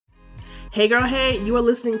Hey girl, hey, you are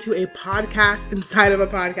listening to a podcast inside of a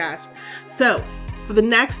podcast. So for the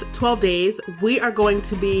next 12 days, we are going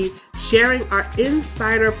to be sharing our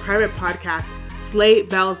insider private podcast, Slay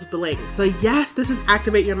Bells Bling. So yes, this is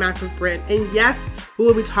Activate Your Massive Brand. And yes, we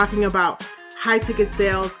will be talking about high ticket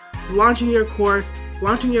sales, launching your course,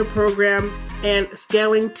 launching your program, and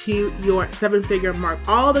scaling to your 7-figure mark.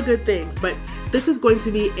 All the good things. But this is going to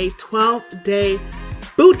be a 12-day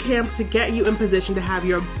boot camp to get you in position to have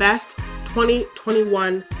your best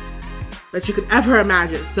 2021 that you could ever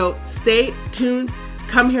imagine. So stay tuned.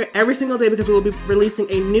 Come here every single day because we will be releasing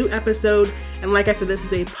a new episode. And like I said, this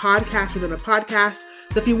is a podcast within a podcast.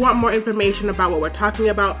 So if you want more information about what we're talking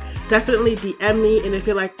about, definitely DM me. And if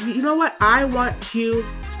you're like, you know what, I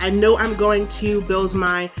know I'm going to build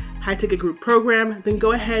my high ticket group program, then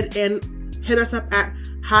go ahead and hit us up at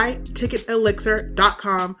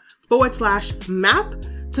hightticketelixir.com/map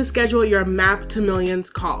to schedule your Map to Millions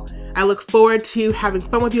call. I look forward to having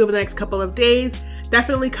fun with you over the next couple of days.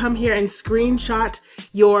 Definitely come here and screenshot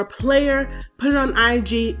your player, put it on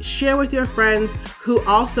IG, share with your friends who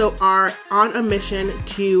also are on a mission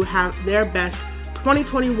to have their best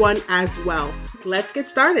 2021 as well. Let's get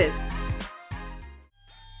started.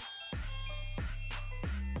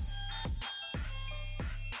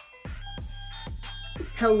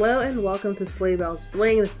 Hello and welcome to Slay Bells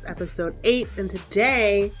Bling. This is episode 8, and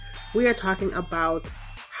today we are talking about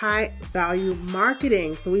high value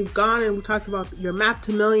marketing. So we've gone and we talked about your map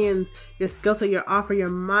to millions, your skill set, your offer, your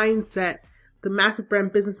mindset, the massive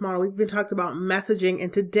brand business model. We've been talking about messaging,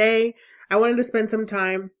 and today I wanted to spend some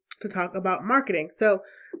time to talk about marketing. So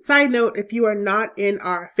side note, if you are not in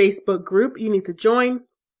our Facebook group, you need to join.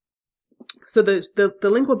 So the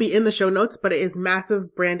link will be in the show notes, but it is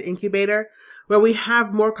Massive Brand Incubator, where we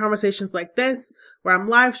have more conversations like this, where I'm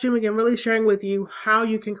live streaming and really sharing with you how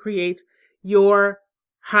you can create your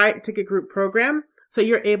high ticket group program so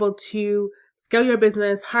you're able to scale your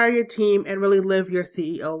business, hire your team, and really live your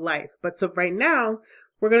CEO life. But so right now,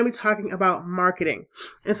 we're going to be talking about marketing.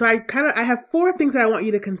 And so I have 4 things that I want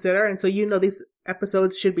you to consider. And so these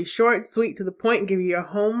episodes should be short, sweet, to the point, and give you your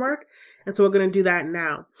homework. And so we're going to do that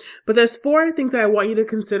now. But there's 4 things that I want you to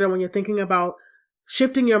consider when you're thinking about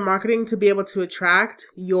shifting your marketing to be able to attract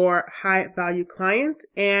your high value client.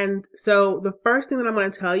 And so the first thing that I'm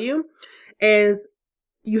going to tell you is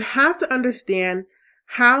you have to understand,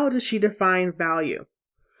 how does she define value?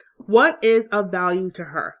 What is of value to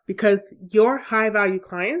her? Because your high value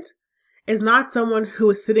client is not someone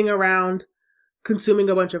who is sitting around consuming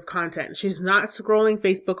a bunch of content. She's not scrolling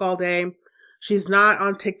Facebook all day. She's not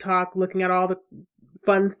on TikTok looking at all the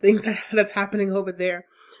fun things that's happening over there.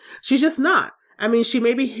 She's just not. I mean, she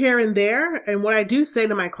may be here and there. And what I do say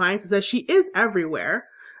to my clients is that she is everywhere.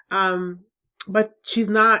 But she's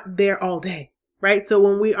not there all day, right? So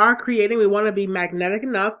when we are creating, we want to be magnetic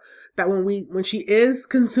enough that when she is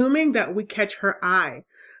consuming, that we catch her eye.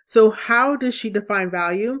 So how does she define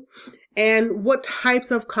value? And what types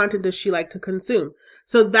of content does she like to consume?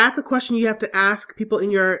 So that's a question you have to ask people in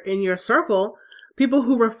your circle, people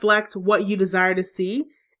who reflect what you desire to see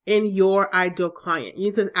in your ideal client. You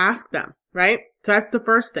need to ask them, right? So that's the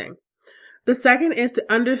first thing. The second is to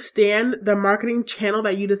understand the marketing channel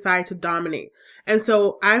that you decide to dominate. And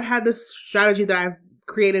so I've had this strategy that I've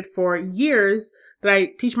created for years that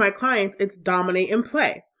I teach my clients. It's dominate and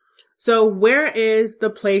play. So where is the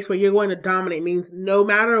place where you're going to dominate? Means no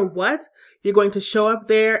matter what, you're going to show up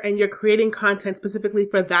there and you're creating content specifically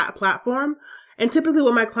for that platform. And typically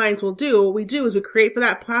what my clients will do, what we do is we create for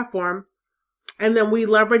that platform, and then we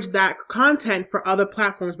leverage that content for other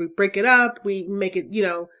platforms. We break it up, we make it,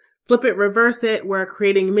 flip it, reverse it. We're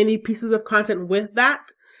creating many pieces of content with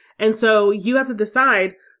that. And so you have to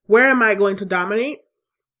decide, where am I going to dominate?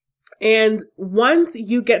 And once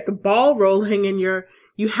you get the ball rolling and you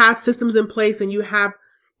have systems in place and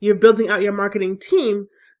you're building out your marketing team,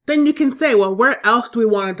 then you can say, well, where else do we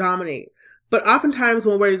want to dominate? But oftentimes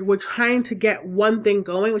when we're trying to get one thing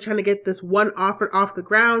going, we're trying to get this one offer off the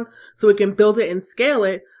ground so we can build it and scale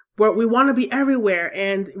it, where we want to be everywhere.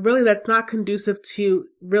 And really that's not conducive to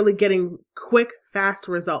really getting quick, fast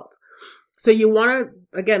results. So you want to,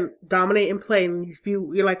 again, dominate and play. And if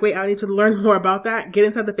you're like, wait, I need to learn more about that, get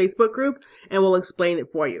inside the Facebook group and we'll explain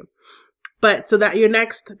it for you. But so that your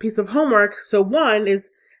next piece of homework. So 1 is,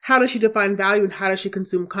 how does she define value and how does she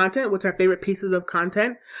consume content? What's our favorite pieces of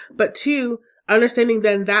content? But 2, understanding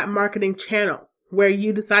then that marketing channel where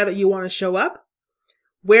you decide that you want to show up.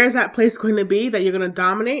 Where's that place going to be that you're going to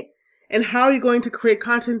dominate? And how are you going to create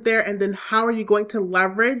content there? And then how are you going to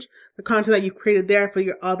leverage the content that you've created there for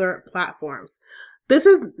your other platforms? This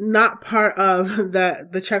is not part of the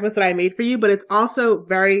checklist that I made for you, but it's also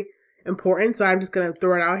very important, so I'm just going to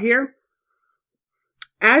throw it out here.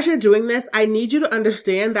 As you're doing this, I need you to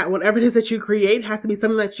understand that whatever it is that you create has to be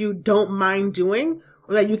something that you don't mind doing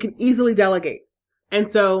or that you can easily delegate.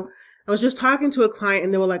 And so I was just talking to a client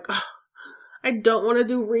and they were like, oh, I don't want to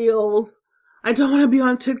do reels. I don't want to be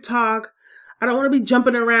on TikTok. I don't want to be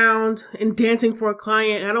jumping around and dancing for a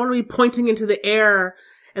client. I don't want to be pointing into the air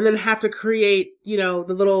and then have to create, the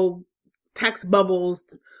little text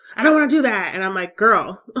bubbles. I don't want to do that. And I'm like,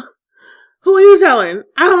 girl, who are you telling?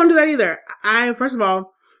 I don't want to do that either. First of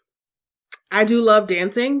all, I do love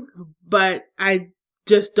dancing, but I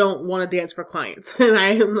just don't want to dance for clients. And I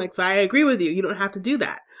am like, so I agree with you. You don't have to do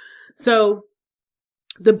that. So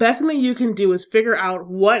the best thing you can do is figure out,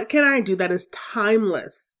 what can I do that is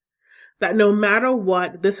timeless? That no matter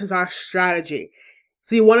what, this is our strategy.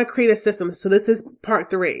 So you want to create a system. So this is part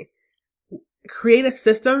 3. Create a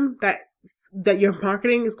system that your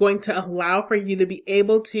marketing is going to allow for you to be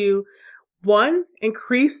able to, 1,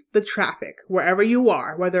 increase the traffic wherever you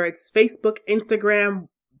are, whether it's Facebook, Instagram,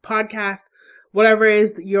 podcast, whatever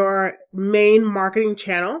is your main marketing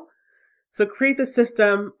channel. So create the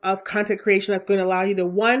system of content creation that's going to allow you to,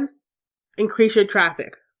 1, increase your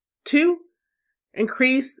traffic. 2,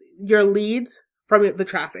 increase your leads from the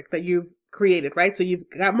traffic that you've created, right? So you've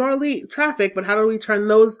got more lead traffic, but how do we turn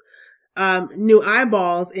those new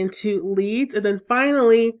eyeballs into leads? And then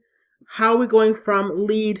finally, how are we going from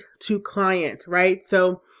lead to client, right?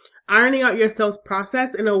 So ironing out your sales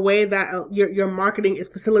process in a way that your marketing is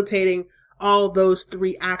facilitating all those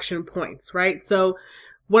 3 action points, right? So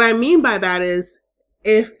what I mean by that is,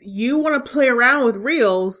 if you want to play around with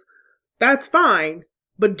reels, that's fine.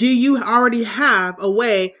 But do you already have a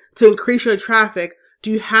way to increase your traffic?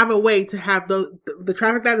 Do you have a way to have the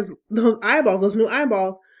traffic that is those eyeballs, those new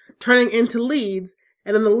eyeballs, turning into leads,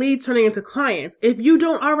 and then the leads turning into clients? If you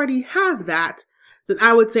don't already have that, then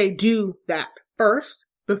I would say do that first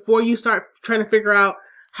before you start trying to figure out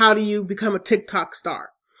how do you become a TikTok star.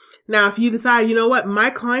 Now, if you decide, you know what,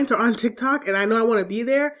 my clients are on TikTok and I know I want to be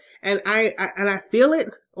there and I feel it,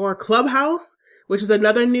 or Clubhouse, which is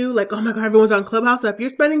another new, like, oh my God, everyone's on Clubhouse. So if you're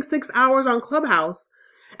spending 6 hours on Clubhouse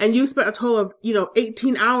and you spent a total of,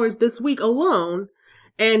 18 hours this week alone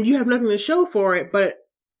and you have nothing to show for it, but,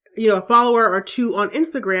 a follower or 2 on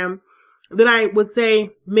Instagram, then I would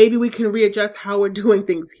say maybe we can readjust how we're doing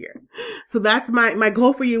things here. So that's my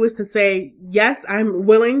goal for you, is to say, yes, I'm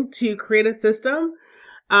willing to create a system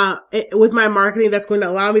with my marketing that's going to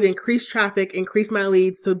allow me to increase traffic, increase my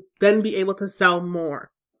leads, to then be able to sell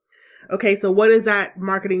more. Okay, so what is that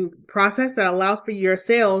marketing process that allows for your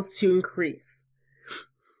sales to increase?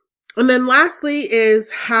 And then lastly is,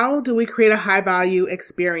 how do we create a high value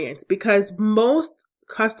experience? Because most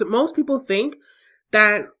people think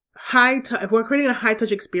that if we're creating a high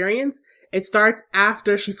touch experience, it starts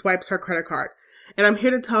after she swipes her credit card. And I'm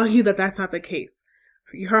here to tell you that that's not the case.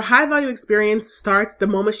 Her high value experience starts the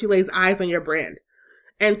moment she lays eyes on your brand.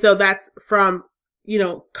 And so that's from,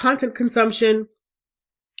 content consumption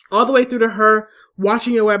all the way through to her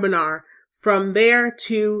watching your webinar, from there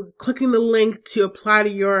to clicking the link to apply to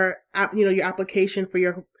your application for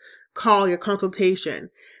your call, your consultation,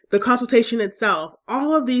 the consultation itself.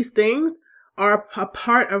 All of these things are a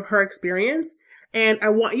part of her experience. And I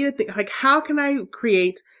want you to think, like, how can I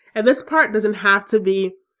create, and this part doesn't have to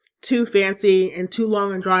be too fancy and too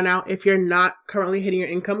long and drawn out if you're not currently hitting your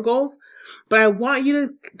income goals, but I want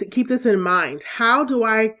you to keep this in mind. How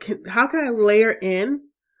can I layer in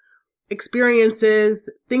experiences,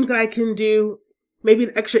 things that I can do, maybe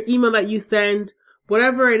an extra email that you send,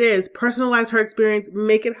 whatever it is, personalize her experience,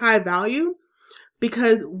 make it high value,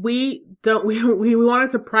 because we want to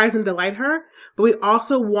surprise and delight her, but we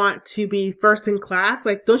also want to be first in class.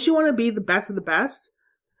 Like, don't you want to be the best of the best?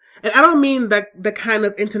 And I don't mean the kind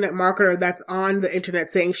of internet marketer that's on the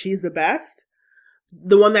internet saying she's the best.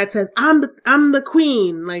 The one that says, I'm the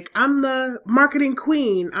queen, like, I'm the marketing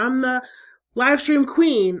queen, I'm the live stream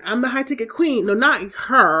queen, I'm the high ticket queen. No, not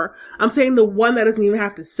her. I'm saying the one that doesn't even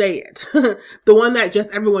have to say it. The one that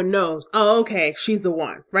just everyone knows. Oh, okay, she's the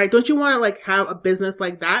one, right? Don't you want to have a business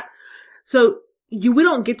like that? So we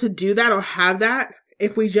don't get to do that or have that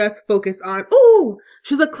if we just focus on, oh,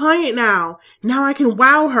 she's a client now. Now I can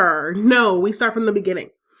wow her. No, we start from the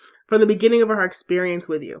beginning of our experience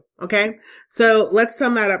with you. Okay. So let's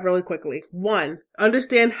sum that up really quickly. 1,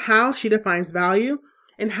 understand how she defines value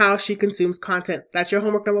and how she consumes content. That's your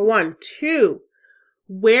homework number 1. 2,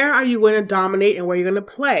 where are you going to dominate and where you're going to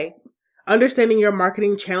play? Understanding your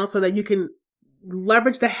marketing channel so that you can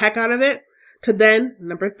leverage the heck out of it to then,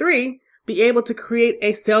 number 3, be able to create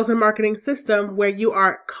a sales and marketing system where you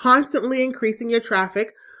are constantly increasing your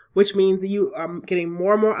traffic which means you are getting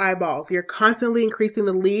more and more eyeballs. You're constantly increasing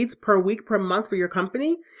the leads per week, per month for your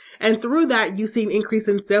company. And through that, you see an increase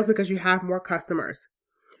in sales because you have more customers.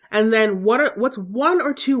 And then what's 1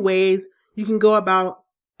 or 2 ways you can go about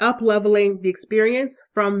up-leveling the experience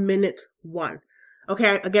from minute 1?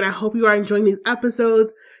 Okay, again, I hope you are enjoying these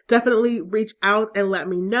episodes. Definitely reach out and let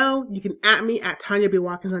me know. You can @ me at Tanya B.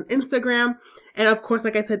 Watkins on Instagram. And of course,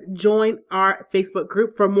 like I said, join our Facebook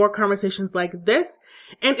group for more conversations like this.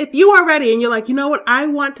 And if you are ready and you're like, you know what, I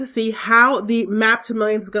want to see how the Map to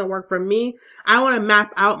Millions is going to work for me. I want to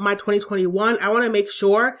map out my 2021. I want to make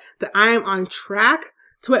sure that I am on track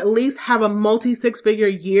to at least have a multi-6-figure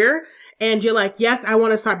year. And you're like, yes, I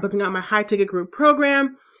want to start building out my high ticket group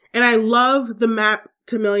program. And I love the Map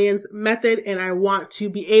to Millions method, and I want to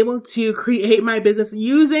be able to create my business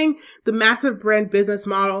using the massive brand business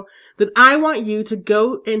model. Then I want you to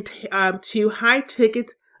go into to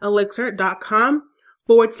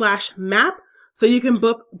highticketelixir.com/map so you can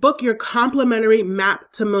book your complimentary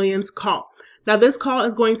Map to Millions call. Now, this call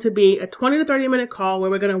is going to be a 20 to 30 minute call where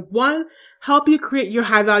we're going to, 1, help you create your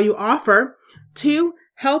high value offer, 2,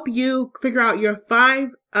 help you figure out your 5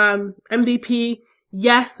 MVP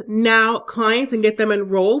yes now clients and get them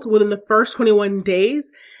enrolled within the first 21 days.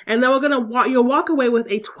 And then we're going to you'll walk away with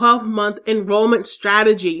a 12-month enrollment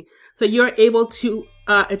strategy. So you're able to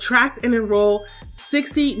attract and enroll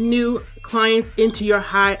 60 new clients into your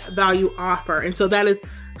high value offer. And so that is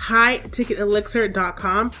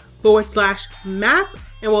highticketelixir.com/map.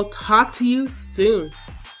 And we'll talk to you soon.